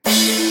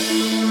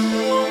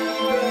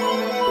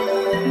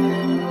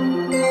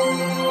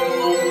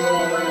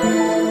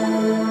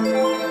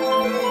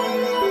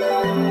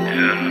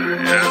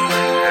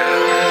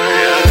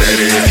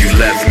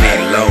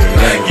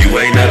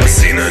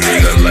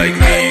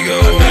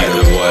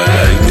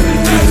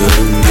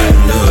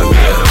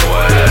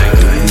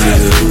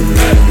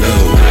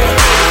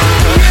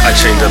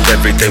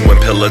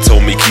fella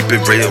told me keep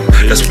it real.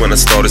 That's when I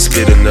started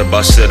spitting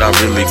about shit I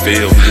really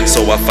feel.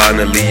 So I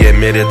finally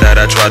admitted that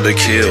I tried to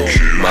kill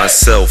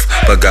myself,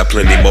 but got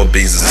plenty more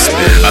beans to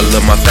spill. I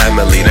love my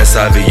family, that's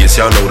obvious,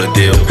 y'all know the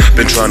deal.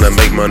 Been trying to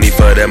make money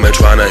for them and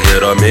trying to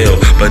hit a meal,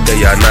 but they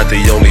are not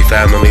the only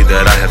family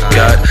that I have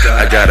got.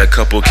 I got a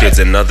couple kids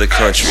in other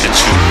countries that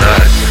you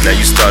not. Now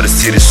you start to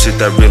see the shit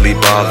that really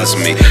bothers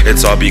me.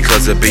 It's all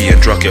because of being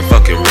drunk and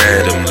fucking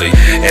randomly,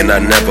 and I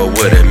never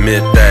would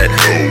admit that,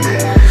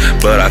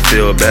 but I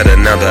feel better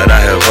now that I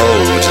have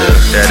hold ya.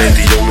 That ain't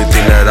the only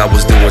thing that I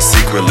was doing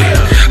secretly.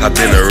 I've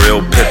been a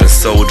real pimp and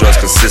sold drugs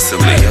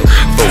consistently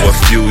for a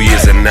few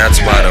years, and that's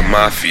why the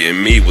mafia and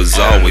me was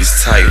always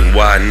tight, and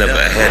why I never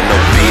had no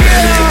beat.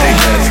 They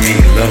left me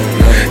alone.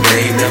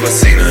 They ain't never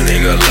seen a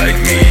nigga like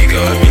me.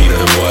 Go be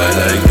the boy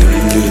like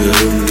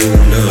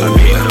I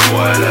be the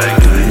boy like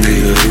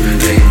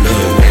they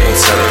know one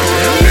time.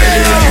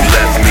 And if you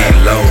left me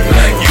alone,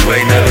 you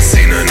ain't never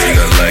seen a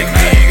nigga like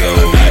me. Go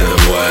be the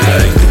boy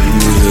like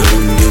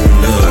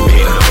I be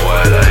the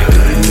boy like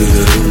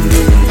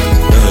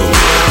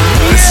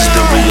this is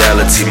the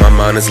reality. My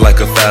mind is like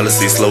a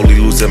fallacy, slowly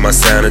losing my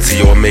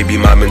sanity, or maybe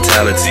my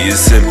mentality is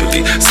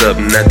simply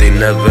something that they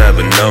never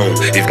ever known.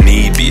 If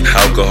need be,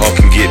 alcohol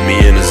can get me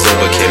in the zone,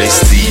 but can they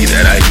see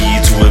that I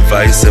heed to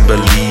advice and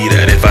believe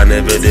that if I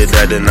never did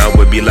that, then I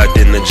would be locked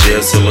in the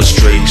jail, still a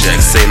straight jack,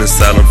 sane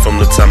asylum from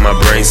the time my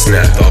brain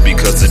snapped, all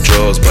because of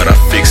drugs, but I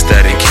fixed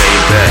that and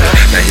came back.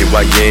 Now here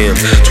I am,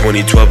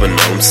 2012, and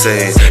all I'm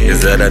saying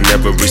is that I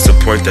never reached the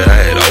point that I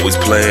had always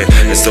planned,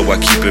 and so I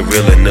keep it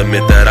real and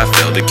admit that I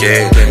failed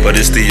again, but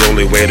it's the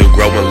only way to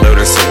grow and learn,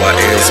 and so I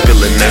am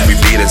spilling every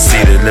beat and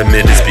seed and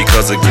admit it's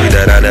because I agree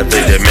that I never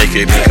did make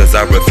it, because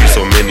I refuse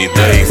so many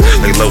things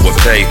like lower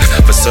pay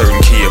for certain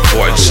key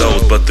important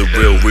shows, but the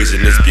real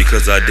reason is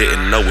because I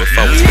didn't know if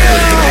I was good.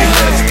 They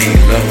left me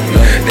alone.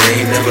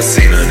 They ain't never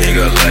seen a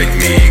nigga like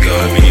me. Go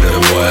be the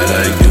boy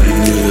like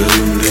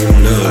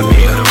I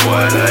be the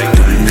boy like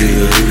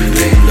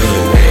they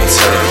know one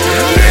time.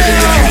 Baby,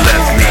 if you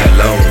left me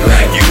alone,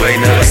 you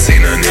ain't never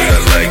seen a nigga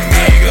like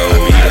me. Go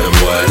be the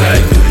boy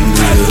like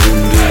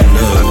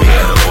I be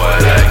the boy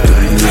like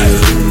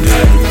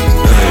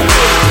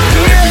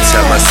every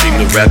time I seem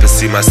to rap, it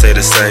seem I say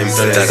the same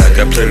thing, that I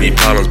got plenty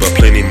problems, but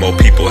plenty more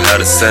people have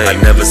the same. I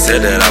never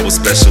said that I was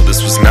special,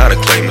 this was not a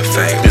claim to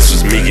fame. This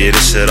was me getting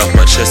shit off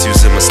my chest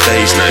using my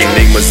stage name.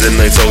 Enigmas and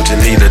they told you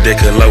need a dick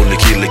and low,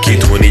 licky,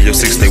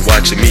 2006 they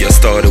watching me. I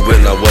started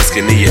when I was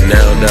skinny, and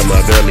now that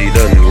my belly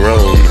done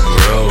grown,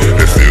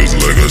 it feels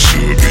like I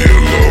should be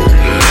alone.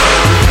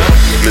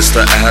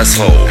 Mr.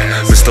 Asshole,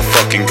 Mr.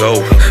 Fucking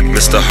Go,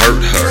 Mr.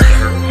 Hurt Her,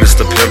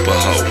 Mr. Pimp a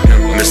Hoe,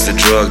 Mr.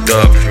 Drugged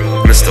Up,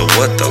 Mr.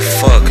 What the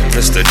fuck,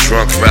 Mr.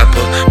 Drunk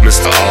Rapper,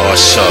 Mr. Aw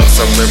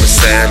Shucks. I'm wearing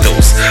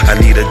sandals, I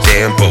need a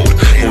damn boat,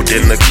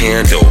 holding a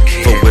candle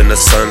for when the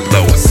sun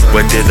low.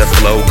 Where did the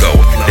flow go?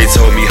 They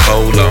told me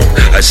hold on,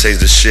 I changed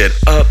the shit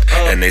up,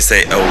 and they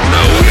say oh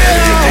no.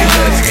 They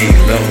left me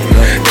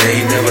alone. They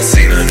ain't never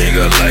seen a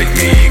nigga like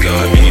me. Go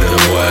be the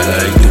boy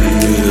like